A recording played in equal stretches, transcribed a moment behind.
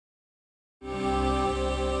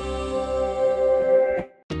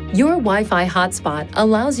Your Wi-Fi hotspot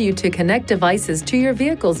allows you to connect devices to your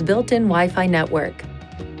vehicle's built-in Wi-Fi network.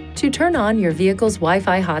 To turn on your vehicle's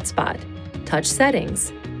Wi-Fi hotspot, touch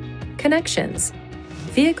Settings, Connections,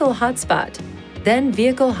 Vehicle Hotspot, then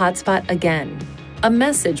Vehicle Hotspot again. A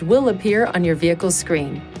message will appear on your vehicle's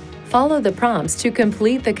screen. Follow the prompts to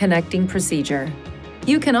complete the connecting procedure.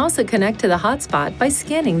 You can also connect to the hotspot by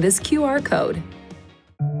scanning this QR code.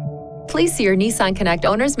 Please see your Nissan Connect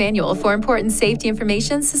Owner's Manual for important safety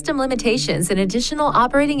information, system limitations, and additional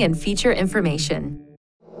operating and feature information.